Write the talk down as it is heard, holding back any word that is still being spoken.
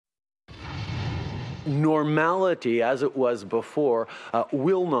Normality, as it was before,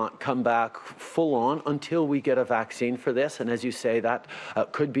 will not come back full on until we get a vaccine for this. And as you say, that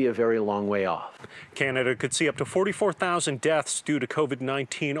could be a very long way off. Canada could see up to 44,000 deaths due to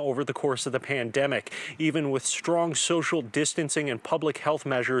COVID-19 over the course of the pandemic, even with strong social distancing and public health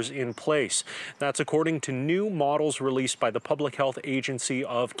measures in place. That's according to new models released by the Public Health Agency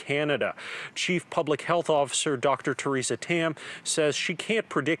of Canada. Chief Public Health Officer Dr. Theresa Tam says she can't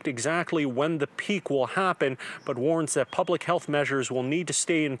predict exactly when the peak will happen, but warns that public health measures will need to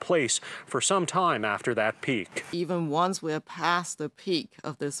stay in place for some time after that peak. Even once we're past the peak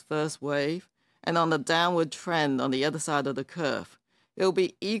of this first wave and on the downward trend on the other side of the curve, it will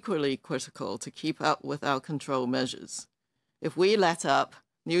be equally critical to keep up with our control measures. If we let up,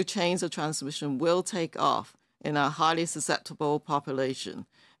 new chains of transmission will take off in our highly susceptible population,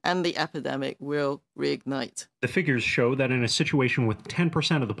 and the epidemic will reignite. The figures show that in a situation with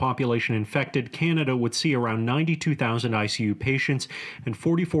 10% of the population infected, Canada would see around 92,000 ICU patients and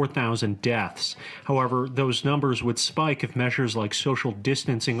 44,000 deaths. However, those numbers would spike if measures like social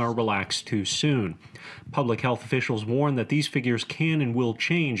distancing are relaxed too soon. Public health officials warn that these figures can and will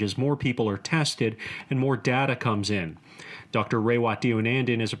change as more people are tested and more data comes in. Dr. Rewat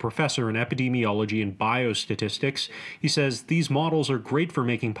Deonandan is a professor in epidemiology and biostatistics. He says these models are great for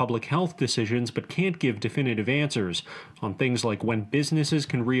making public health decisions, but can't give definitive answers on things like when businesses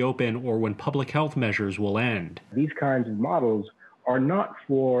can reopen or when public health measures will end. These kinds of models are not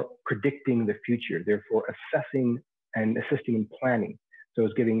for predicting the future. They're for assessing and assisting in planning. So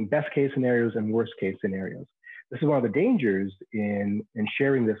it's giving best case scenarios and worst case scenarios. This is one of the dangers in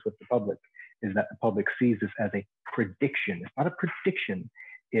sharing this with the public, is that the public sees this as a prediction. It's not a prediction.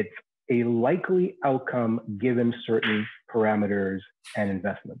 It's a likely outcome given certain parameters and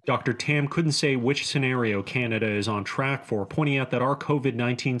investments. Dr. Tam couldn't say which scenario Canada is on track for, pointing out that our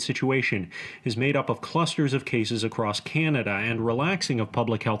COVID-19 situation is made up of clusters of cases across Canada, and relaxing of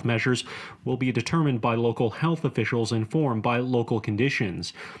public health measures will be determined by local health officials informed by local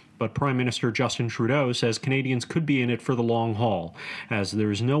conditions. But Prime Minister Justin Trudeau says Canadians could be in it for the long haul, as there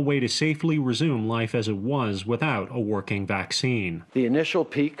is no way to safely resume life as it was without a working vaccine. The initial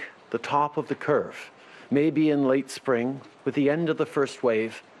peak, the top of the curve, may be in late spring, with the end of the first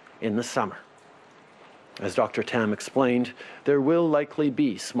wave in the summer. As Dr. Tam explained, there will likely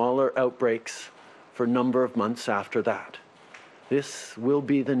be smaller outbreaks for a number of months after that. This will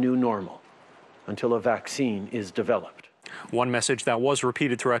be the new normal until a vaccine is developed. One message that was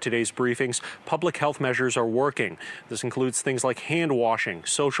repeated throughout today's briefings: public health measures are working. This includes things like hand washing,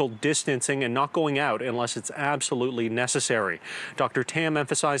 social distancing, and not going out unless it's absolutely necessary. Dr. Tam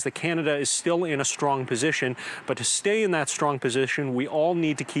emphasized that Canada is still in a strong position, but to stay in that strong position, we all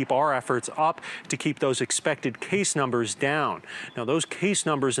need to keep our efforts up to keep those expected case numbers down. Now, those case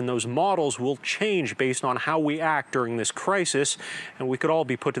numbers and those models will change based on how we act during this crisis, and we could all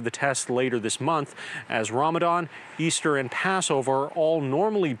be put to the test later this month as Ramadan, Easter, and Passover, all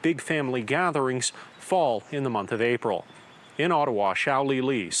normally big family gatherings, fall in the month of April. In Ottawa, Xiaoli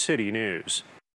Li, City News.